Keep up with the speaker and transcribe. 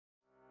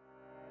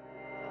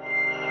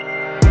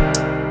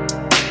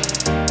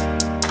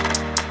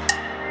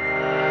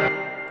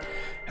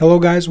Hello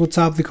guys, what's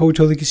up? The Code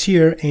Tolic is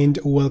here and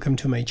welcome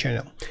to my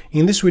channel.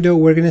 In this video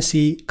we're gonna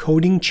see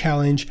coding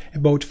challenge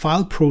about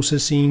file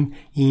processing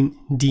in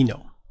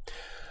Deno.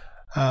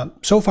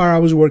 So far I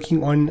was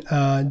working on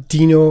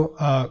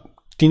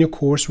Deno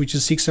course, which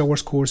is 6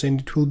 hours course,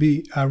 and it will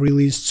be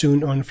released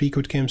soon on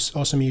FreeCodeCamp's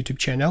awesome YouTube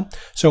channel.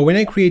 So when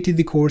I created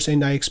the course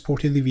and I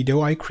exported the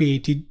video, I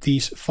created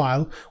this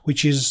file,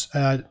 which is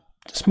a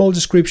small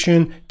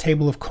description,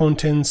 table of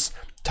contents,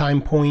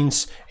 time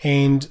points,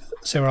 and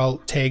several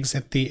tags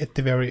at the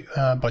very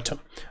bottom.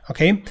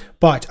 Okay,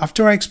 but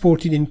after I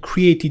exported and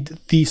created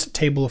this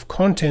table of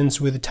contents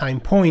with the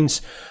time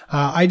points,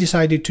 I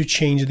decided to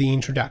change the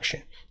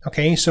introduction.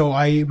 Okay, so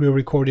I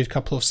re-recorded a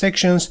couple of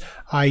sections.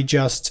 I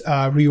just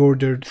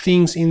reordered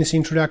things in this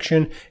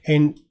introduction,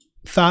 and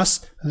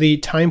thus the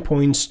time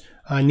points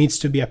needs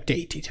to be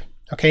updated.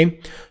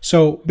 Okay,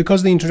 so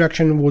because the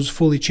introduction was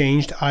fully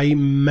changed, I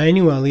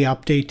manually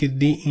updated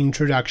the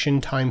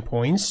introduction time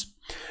points.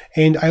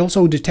 And I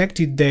also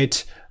detected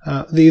that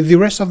the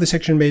rest of the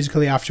section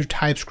basically after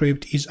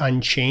TypeScript is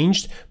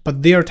unchanged,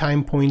 but their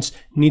time points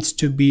needs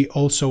to be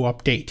also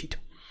updated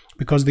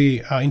because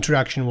the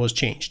introduction was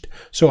changed.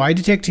 So I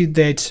detected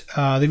that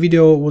the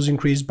video was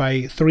increased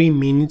by 3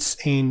 minutes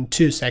and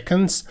 2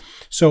 seconds.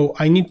 So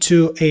I need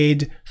to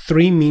add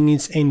 3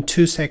 minutes and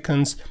 2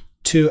 seconds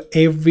to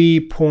every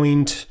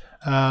point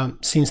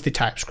since the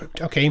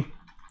TypeScript, okay?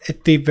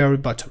 At the very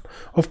bottom.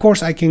 Of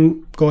course, I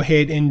can go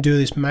ahead and do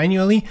this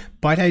manually,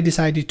 but I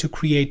decided to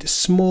create a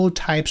small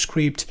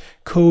TypeScript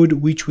code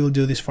which will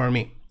do this for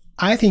me.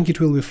 I think it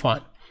will be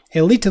fun,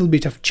 a little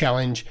bit of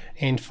challenge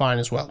and fun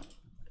as well.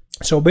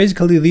 So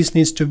basically this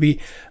needs to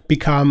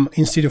become,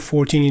 instead of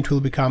 14, it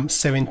will become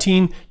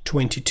 17,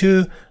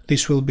 22,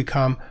 this will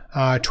become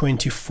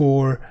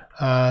 24,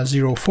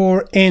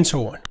 04, and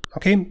so on.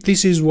 Okay,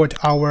 this is what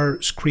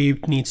our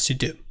script needs to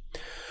do.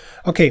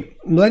 Okay,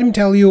 let me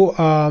tell you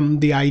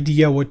the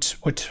idea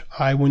what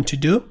I want to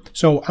do.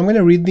 So I'm going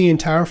to read the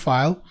entire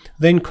file,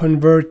 then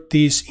convert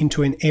this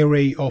into an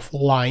array of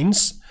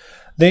lines.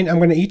 Then I'm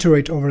going to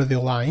iterate over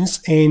the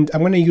lines, and I'm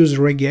going to use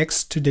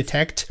regexp to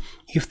detect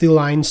if the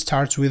line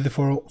starts with the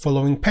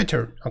following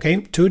pattern.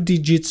 Okay, 2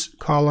 digits,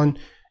 colon,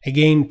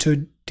 again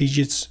 2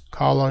 digits,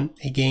 colon,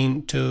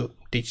 again 2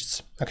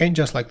 digits. Okay,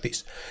 just like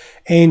this.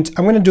 And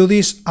I'm going to do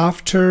this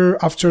after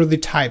the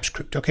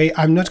TypeScript. Okay,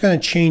 I'm not going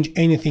to change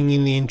anything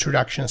in the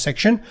introduction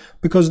section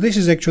because this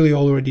is actually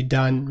already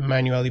done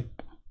manually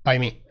by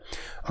me.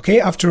 Okay,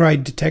 after I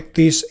detect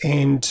this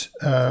and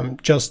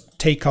just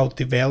take out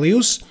the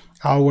values,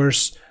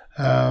 hours,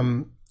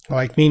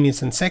 like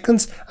minutes and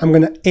seconds, I'm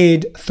going to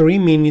add 3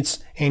 minutes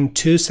and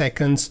 2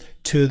 seconds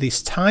to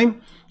this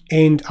time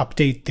and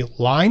update the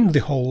line, the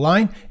whole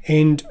line,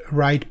 and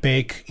write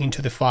back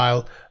into the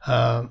file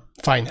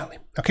finally.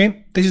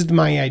 Okay, this is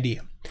my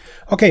idea.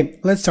 Okay,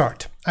 let's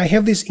start. I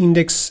have this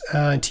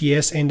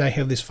index.ts and I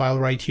have this file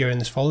right here in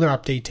this folder,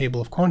 update table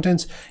of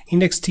contents,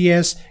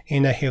 index.ts,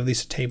 and I have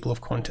this table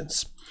of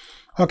contents.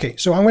 Okay,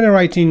 so I'm going to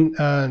write in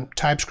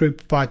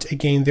TypeScript, but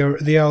again,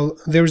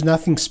 there's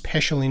nothing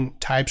special in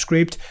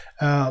TypeScript.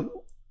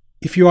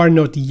 If you are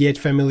not yet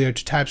familiar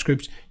to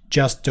TypeScript,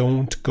 just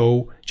don't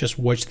go, just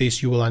watch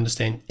this, you will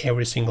understand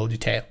every single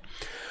detail.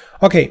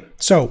 Okay,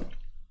 so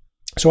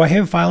I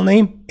have file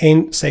name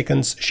and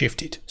seconds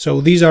shifted.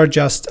 So these are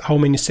just how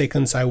many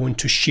seconds I want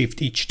to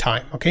shift each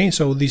time. Okay,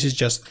 so this is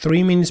just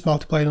 3 minutes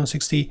multiplied on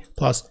 60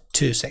 plus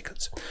 2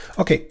 seconds.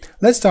 Okay,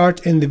 let's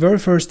start. And the very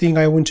first thing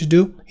I want to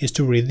do is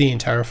to read the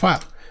entire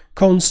file.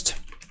 Const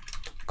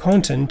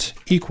content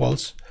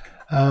equals,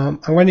 I'm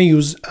going to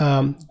use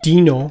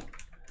Deno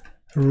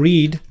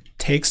read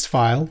text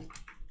file,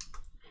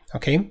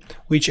 okay,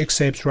 which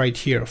accepts right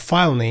here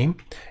file name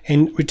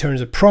and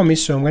returns a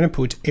promise, so I'm going to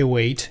put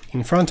await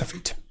in front of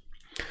it.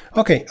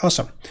 Okay,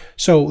 awesome.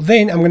 So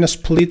then I'm going to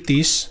split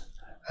this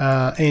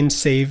and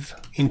save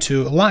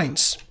into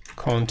lines.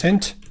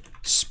 Content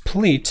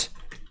split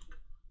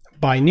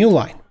by new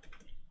line.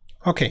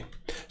 Okay,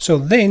 so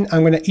then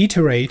I'm going to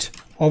iterate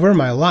over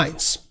my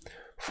lines.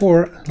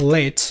 For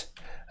let,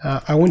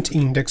 I want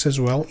index as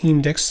well,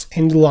 index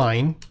and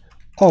line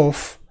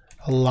of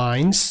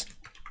lines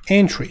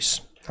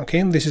entries.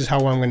 Okay, this is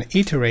how I'm going to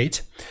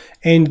iterate,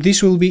 and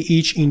this will be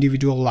each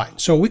individual line.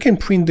 So we can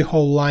print the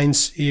whole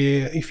lines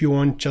if you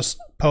want, just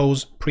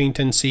pause, print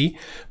and see,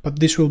 but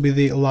this will be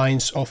the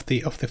lines of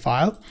the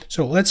file.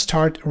 So let's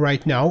start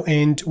right now,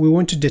 and we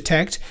want to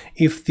detect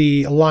if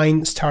the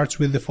line starts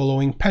with the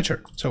following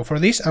pattern. So for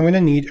this, I'm going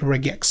to need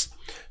regexp.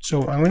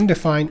 So I'm going to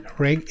define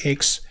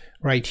regexp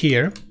right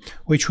here,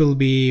 which will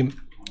be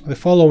the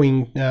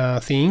following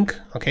thing.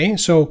 Okay,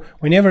 so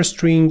whenever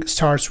string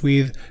starts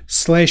with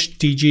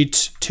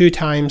 /digit 2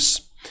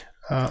 times,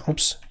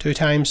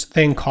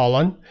 then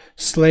colon,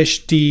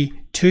 /d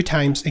 2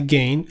 times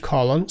again,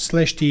 colon,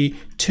 /d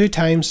 2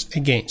 times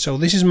again. So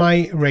this is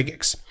my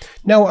regexp.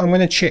 Now I'm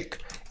going to check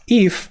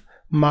if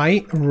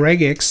my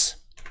regexp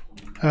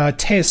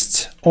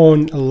tests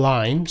on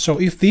line.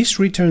 So if this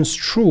returns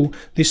true,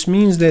 this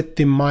means that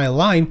my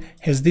line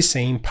has the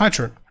same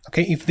pattern.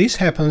 Okay, if this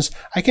happens,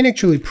 I can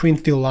actually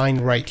print the line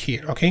right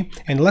here. Okay,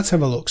 and let's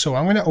have a look. So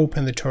I'm going to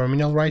open the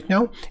terminal right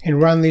now and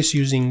run this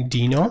using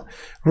Deno,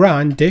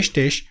 run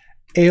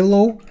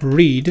 -lo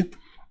read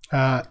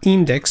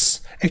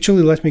index.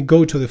 Actually, let me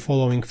go to the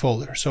following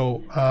folder.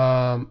 So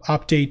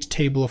update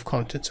table of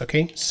contents.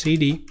 Okay,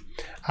 cd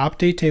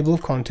update table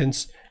of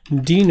contents,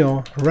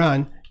 Deno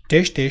run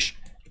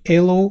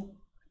 -lo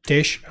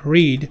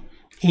read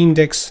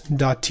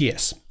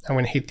index.ts. I'm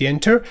going to hit the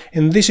enter,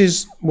 and this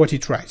is what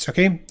it writes.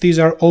 Okay, these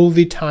are all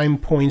the time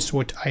points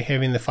what I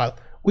have in the file,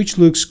 which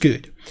looks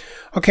good.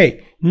 Okay,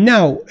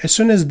 now as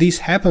soon as this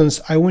happens,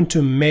 I want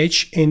to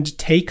match and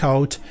take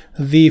out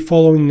the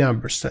following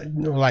numbers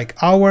like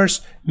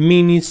hours,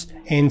 minutes,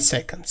 and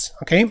seconds.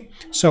 Okay,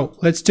 so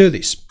let's do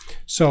this.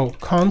 So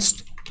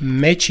const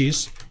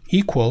matches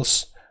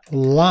equals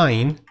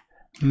line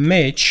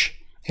match,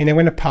 and I'm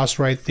going to pass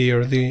right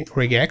there the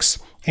regex,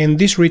 and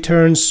this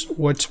returns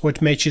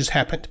what matches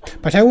happened.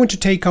 But I want to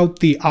take out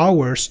the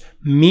hours,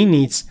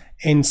 minutes,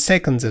 and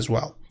seconds as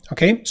well.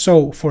 Okay,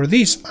 so for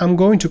this, I'm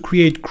going to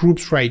create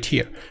groups right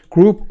here.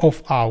 Group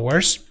of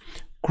hours,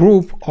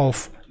 group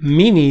of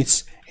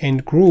minutes,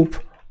 and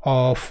group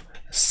of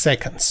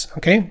seconds.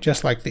 Okay,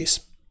 just like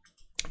this.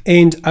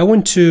 And I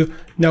want to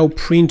now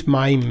print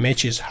my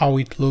matches, how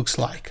it looks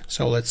like.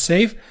 So let's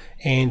save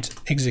and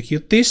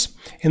execute this.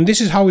 And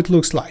this is how it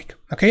looks like.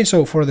 Okay,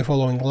 so for the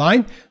following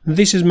line,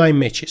 this is my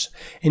matches.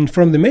 And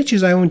from the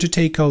matches, I want to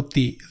take out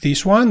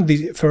this one,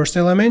 the first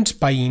element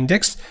by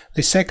index,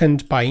 the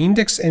second by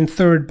index, and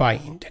third by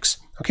index.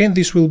 Okay,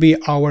 this will be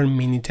hour,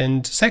 minute,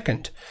 and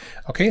second.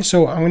 Okay,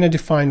 so I'm going to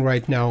define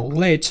right now,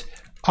 let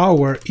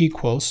hour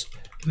equals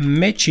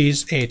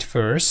matches at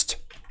first,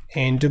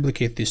 and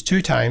duplicate this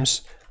 2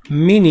 times.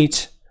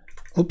 Minute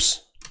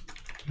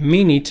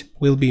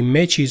will be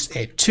matches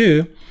at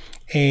 2,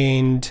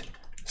 and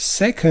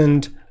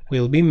second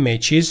will be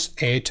matches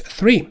at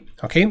 3.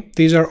 Okay,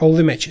 these are all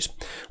the matches.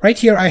 Right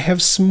here I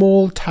have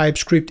small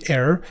TypeScript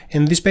error,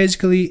 and this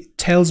basically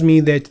tells me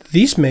that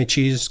these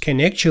matches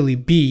can actually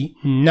be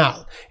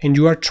null, and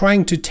you are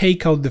trying to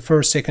take out the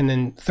first, second,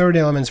 and third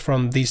elements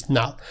from this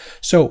null.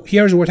 So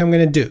here's what I'm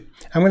going to do.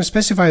 I'm going to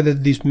specify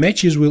that these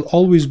matches will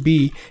always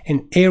be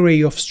an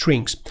array of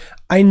strings.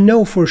 I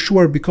know for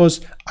sure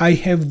because I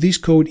have this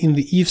code in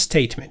the if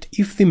statement.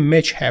 If the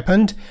match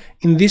happened,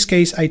 in this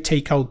case I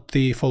take out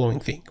the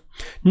following thing.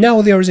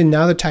 Now there is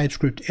another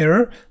TypeScript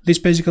error. This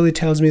basically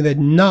tells me that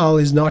null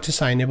is not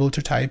assignable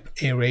to type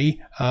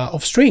array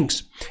of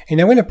strings.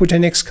 And I'm going to put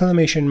an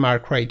exclamation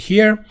mark right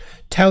here,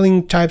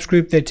 telling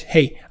TypeScript that,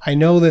 hey, I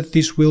know that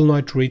this will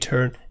not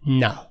return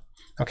null.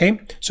 Okay,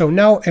 so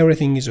now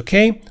everything is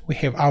okay. We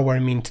have hour,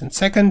 minute, and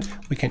second.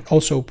 We can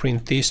also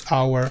print this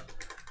hour,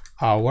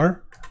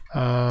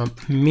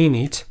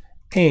 minute,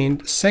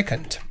 and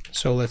second.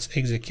 So let's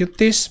execute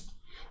this.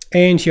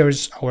 And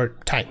here's our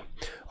time.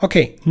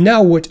 Okay,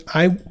 now what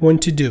I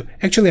want to do,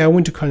 actually I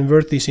want to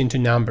convert this into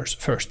numbers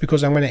first,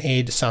 because I'm going to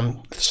add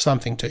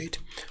something to it.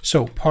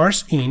 So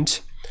parse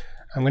int,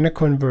 I'm going to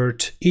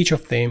convert each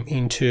of them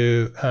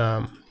into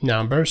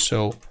numbers.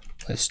 So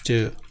let's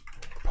do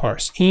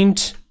parse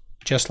int,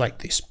 just like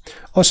this.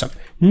 Awesome.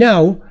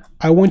 Now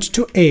I want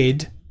to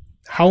add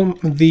how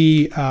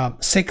the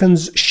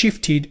seconds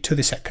shifted to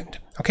the second.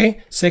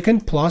 Okay,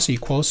 second plus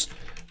equals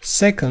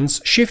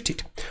seconds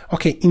shifted.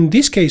 Okay, in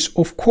this case,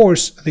 of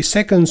course, the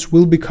seconds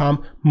will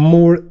become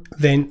more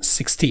than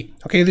 60.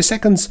 Okay, the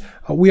seconds,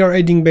 we are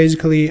adding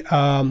basically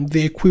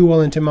the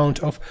equivalent amount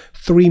of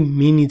 3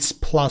 minutes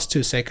plus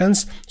 2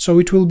 seconds. So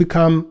it will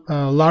become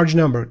a large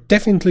number,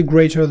 definitely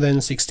greater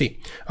than 60.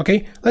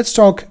 Okay, let's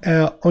talk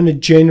on a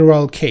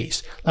general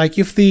case, like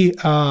if the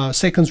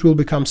seconds will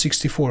become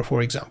 64,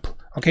 for example.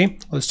 Okay,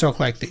 let's talk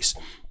like this.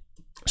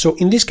 So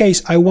in this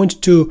case, I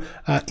want to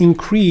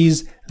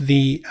increase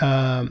the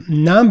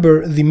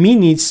the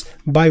minutes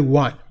by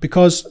 1,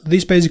 because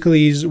this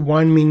basically is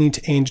 1 minute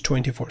and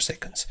 24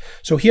 seconds.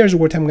 So here's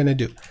what I'm going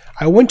to do.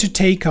 I want to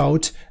take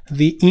out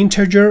the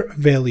integer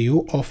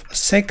value of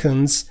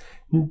seconds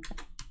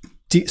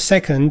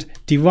second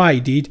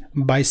divided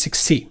by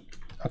 60.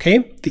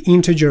 Okay, the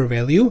integer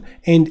value,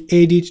 and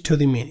add it to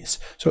the minutes.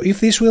 So if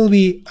this will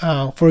be,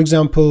 for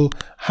example,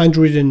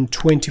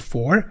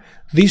 124,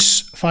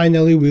 this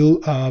finally will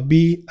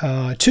be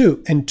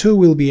 2, and 2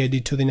 will be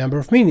added to the number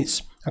of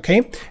minutes.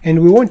 Okay,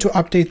 and we want to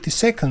update the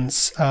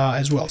seconds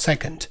as well.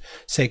 Second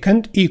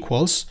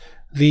equals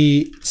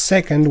the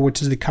second,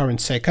 which is the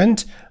current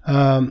second,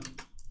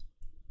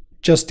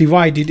 just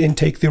divide it and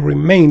take the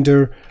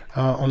remainder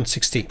on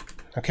 60.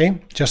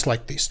 Okay, just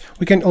like this.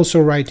 We can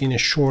also write in a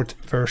short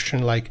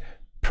version like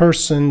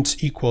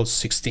 % equals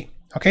 60.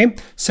 Okay,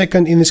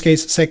 second, in this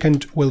case,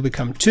 second will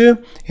become 2,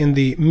 in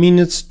the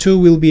minutes 2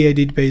 will be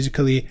added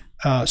basically,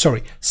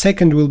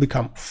 second will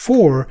become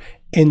 4,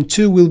 and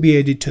 2 will be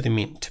added to the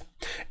minute.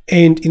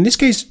 And in this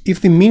case,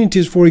 if the minute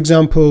is, for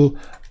example,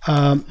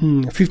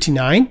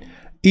 59,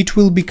 it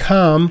will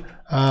become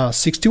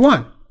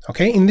 61.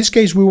 Okay, in this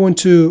case, we want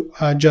to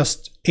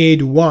just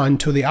add 1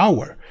 to the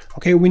hour.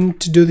 Okay, we need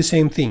to do the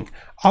same thing.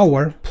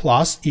 Hour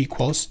plus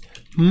equals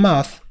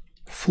math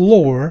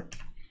floor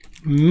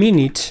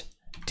minute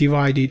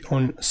divided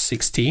on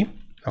 60,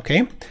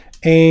 okay,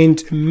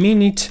 and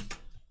minute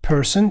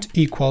percent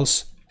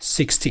equals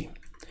 60.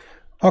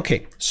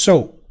 Okay,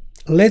 so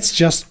let's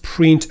just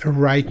print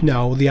right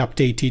now the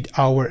updated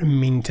hour,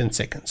 minute, and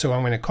second. So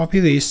I'm going to copy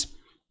this,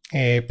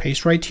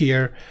 paste right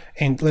here,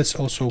 and let's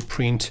also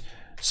print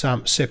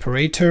some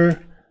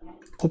separator.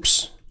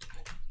 Oops,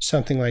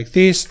 something like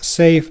this,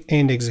 save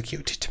and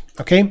execute it.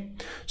 Okay,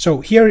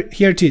 so here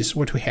it is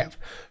what we have.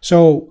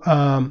 So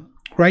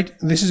right,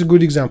 this is a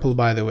good example,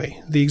 by the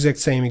way, the exact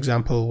same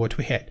example what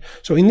we had.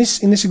 So in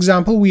this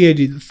example we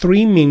added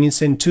 3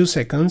 minutes and 2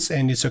 seconds,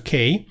 and it's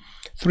okay.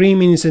 3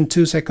 minutes and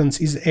 2 seconds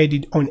is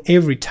added on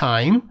every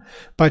time,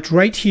 but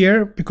right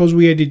here, because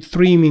we added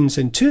 3 minutes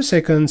and 2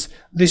 seconds,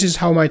 this is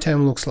how my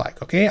time looks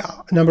like. Okay,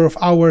 number of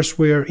hours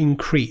were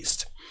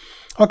increased.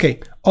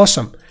 Okay,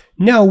 awesome.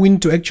 Now we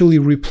need to actually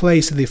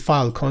replace the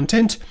file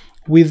content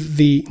with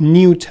the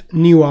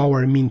new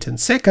hour, minute, and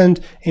second,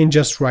 and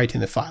just write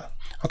in the file.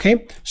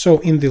 Okay, so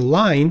in the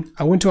line,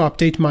 I want to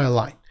update my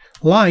line.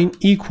 Line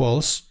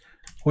equals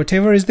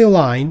whatever is the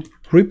line,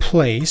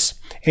 replace,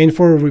 and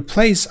for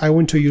replace I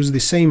want to use the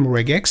same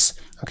regex.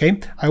 Okay,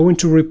 I want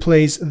to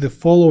replace the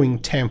following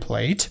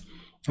template,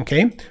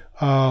 okay,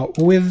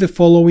 with the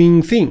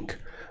following thing.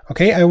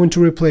 Okay, I want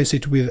to replace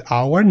it with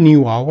hour,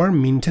 new hour,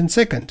 minute, and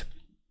second.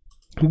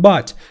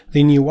 But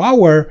the new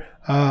hour,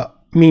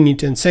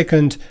 minute, and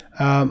second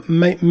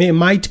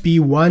might be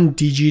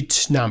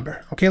 1-digit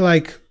number. Okay,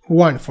 like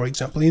 1, for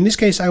example. In this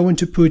case, I want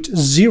to put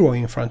 0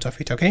 in front of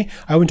it. Okay,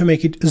 I want to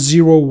make it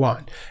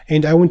 01,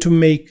 and I want to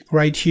make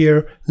right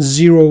here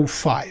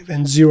 05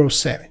 and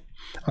 07.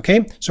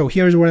 Okay, so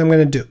here's what I'm going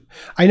to do.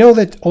 I know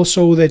that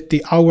also that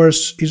the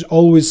hours is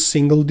always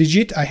single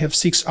digit. I have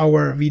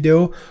 6-hour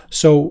video,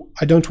 so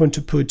I don't want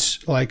to put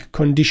like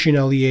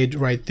conditionally add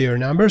right there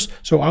numbers.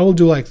 So I will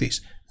do like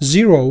this: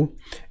 0,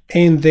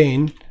 and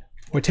then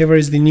whatever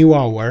is the new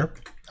hour.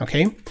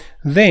 Okay,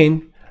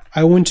 then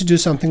I want to do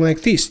something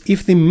like this.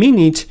 If the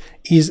minute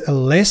is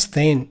less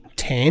than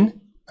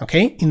 10,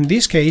 okay, in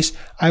this case,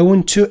 I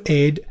want to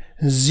add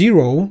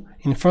 0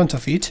 in front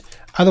of it.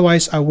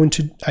 Otherwise,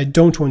 I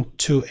don't want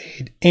to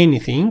add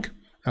anything,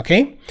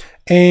 okay?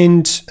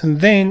 And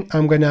then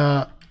I'm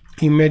gonna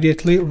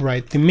immediately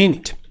write the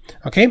minute,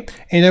 okay?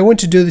 And I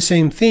want to do the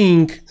same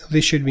thing.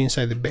 This should be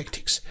inside the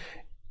backticks,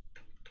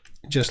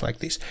 just like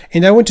this.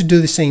 And I want to do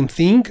the same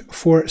thing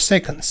for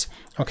seconds.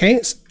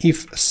 Okay,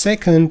 if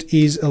second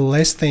is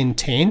less than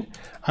 10,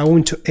 I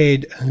want to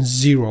add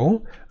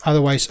 0.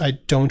 Otherwise, I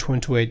don't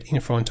want to add in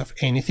front of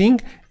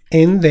anything.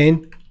 And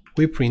then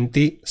we print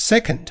the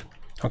second.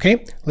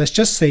 Okay, let's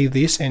just save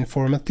this and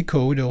format the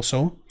code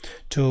also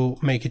to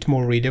make it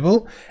more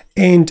readable.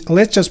 And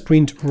let's just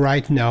print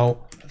right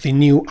now the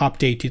new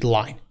updated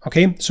line.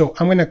 Okay, so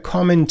I'm going to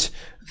comment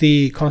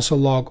the console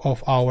log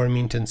of hour,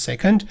 minute, and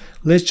second.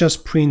 Let's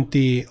just print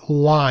the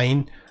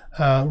line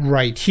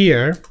right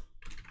here.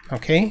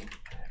 Okay,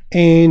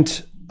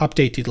 and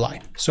updated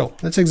line. So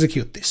let's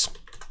execute this.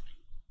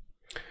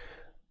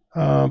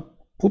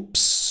 Oops,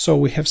 so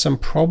we have some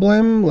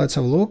problem. Let's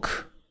have a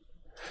look.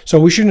 So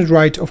we shouldn't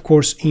write, of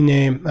course, in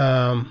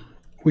a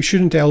we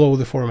shouldn't allow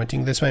the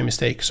formatting. That's my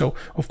mistake. So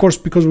of course,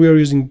 because we are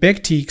using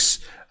backticks,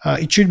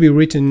 it should be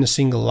written in a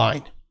single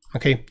line.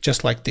 Okay,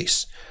 just like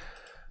this.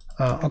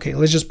 Okay,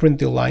 let's just print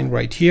the line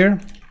right here.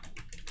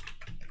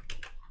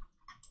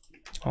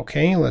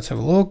 Okay, let's have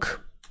a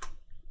look.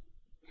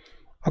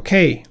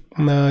 Okay,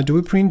 do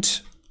we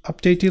print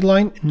updated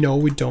line? No,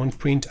 we don't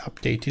print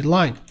updated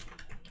line.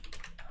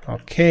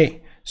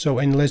 Okay, so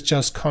and let's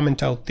just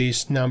comment out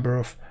this number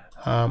of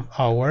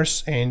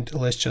hours, and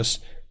let's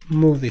just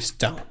move this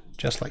down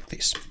just like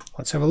this.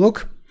 Let's have a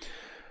look.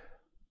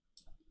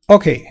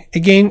 Okay,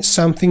 again,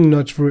 something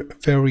not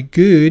very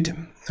good.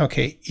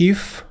 Okay,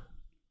 if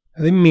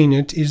the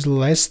minute is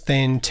less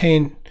than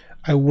 10,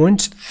 I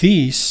want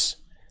this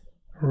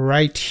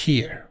right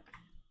here.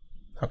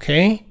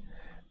 Okay,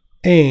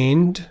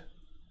 and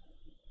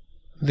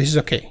this is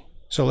okay.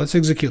 So let's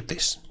execute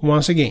this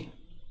once again.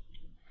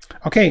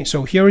 Okay,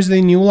 so here is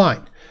the new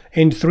line,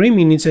 and 3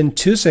 minutes and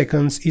 2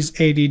 seconds is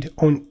added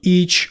on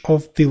each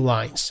of the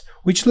lines,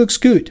 which looks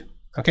good.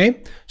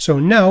 Okay, so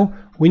now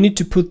we need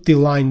to put the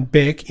line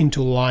back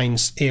into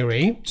lines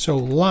array. So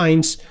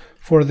lines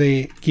for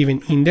the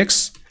given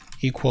index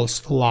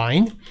equals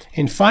line,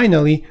 and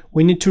finally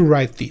we need to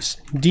write this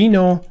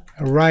Deno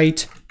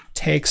write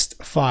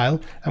text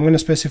file. I'm going to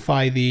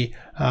specify the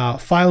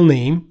file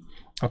name.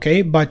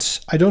 Okay, but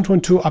I don't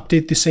want to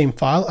update the same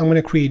file. I'm going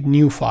to create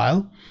new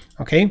file.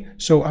 Okay,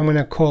 so I'm going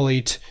to call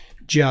it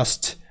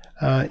just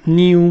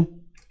new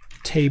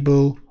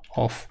table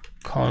of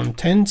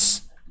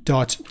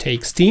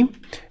contents.txt,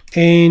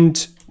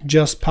 and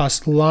just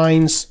pass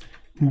lines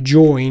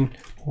join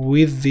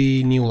with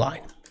the new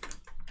line,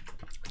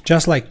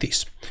 just like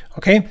this.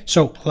 Okay,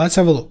 so let's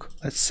have a look.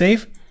 Let's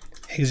save,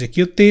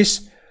 execute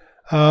this.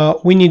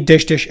 We need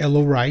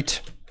 --allow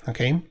write.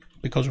 Okay,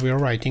 because we are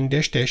writing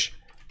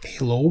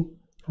 --allow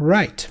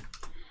write.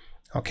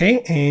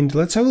 Okay, and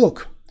let's have a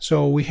look.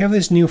 So we have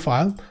this new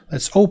file.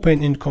 Let's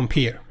open and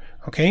compare.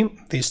 Okay,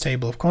 this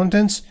table of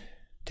contents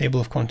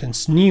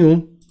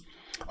new.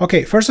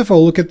 Okay, first of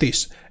all, look at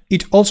this.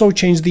 It also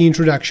changed the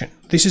introduction.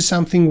 This is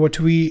something what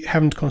we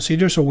haven't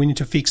considered, so we need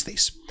to fix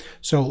this.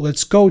 So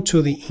let's go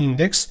to the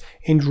index,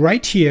 and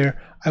right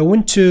here I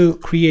want to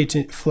create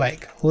a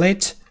flag.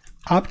 Let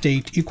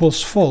update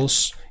equals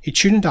false. It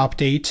shouldn't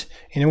update,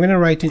 and I'm going to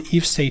write an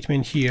if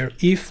statement here.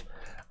 If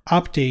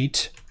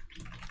update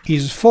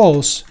is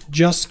false,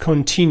 just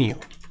continue.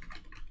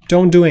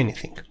 Don't do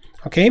anything.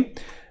 Okay?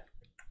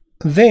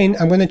 Then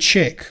I'm going to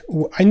check.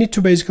 I need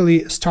to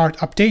basically start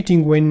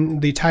updating when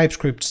the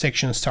TypeScript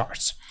section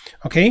starts.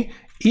 Okay?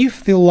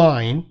 If the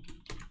line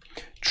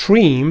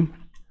trim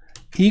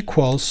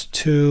equals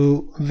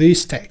to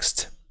this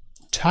text,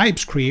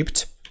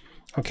 TypeScript,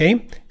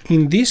 okay,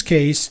 in this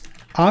case,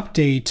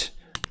 update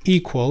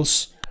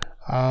equals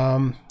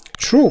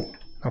true.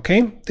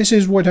 Okay, this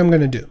is what I'm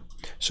going to do.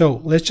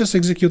 So let's just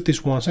execute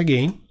this once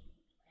again.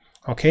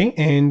 Okay,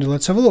 and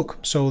let's have a look.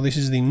 So this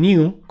is the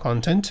new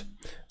content.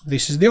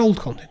 This is the old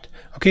content.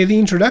 Okay, the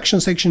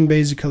introduction section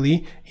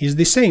basically is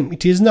the same.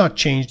 It is not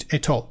changed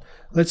at all.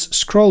 Let's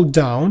scroll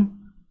down.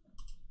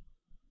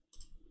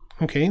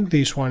 Okay,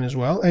 this one as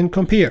well, and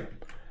compare.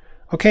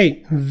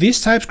 Okay,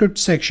 this TypeScript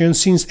section,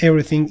 since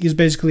everything is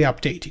basically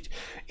updated.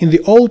 In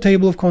the old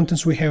table of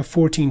contents we have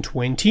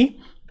 1420,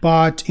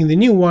 but in the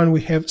new one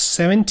we have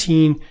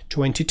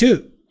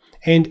 1722.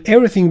 And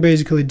everything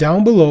basically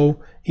down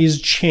below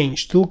is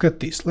changed. Look at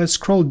this. Let's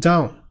scroll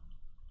down.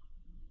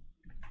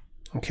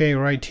 Okay,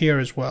 right here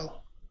as well.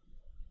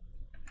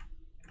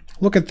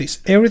 Look at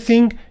this.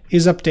 Everything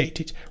is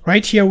updated.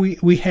 Right here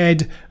we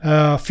had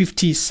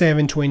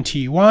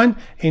 5721,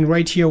 and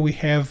right here we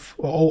have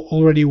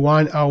already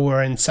 1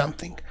 hour and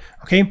something.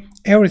 Okay,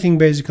 everything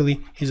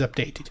basically is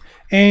updated.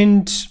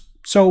 And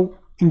so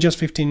in just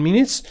 15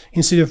 minutes,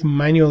 instead of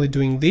manually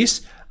doing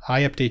this,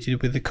 I updated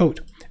it with the code.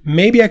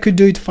 Maybe I could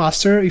do it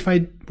faster if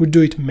I would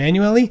do it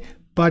manually,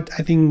 but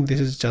I think this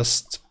is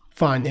just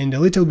fun and a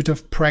little bit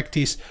of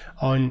practice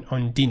on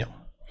Deno.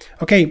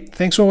 Okay,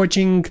 thanks for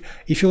watching.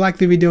 If you like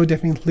the video,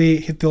 definitely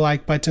hit the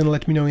like button.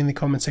 Let me know in the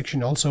comment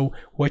section also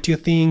what you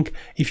think.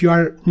 If you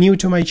are new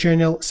to my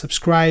channel,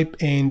 subscribe,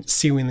 and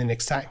see you in the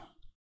next time.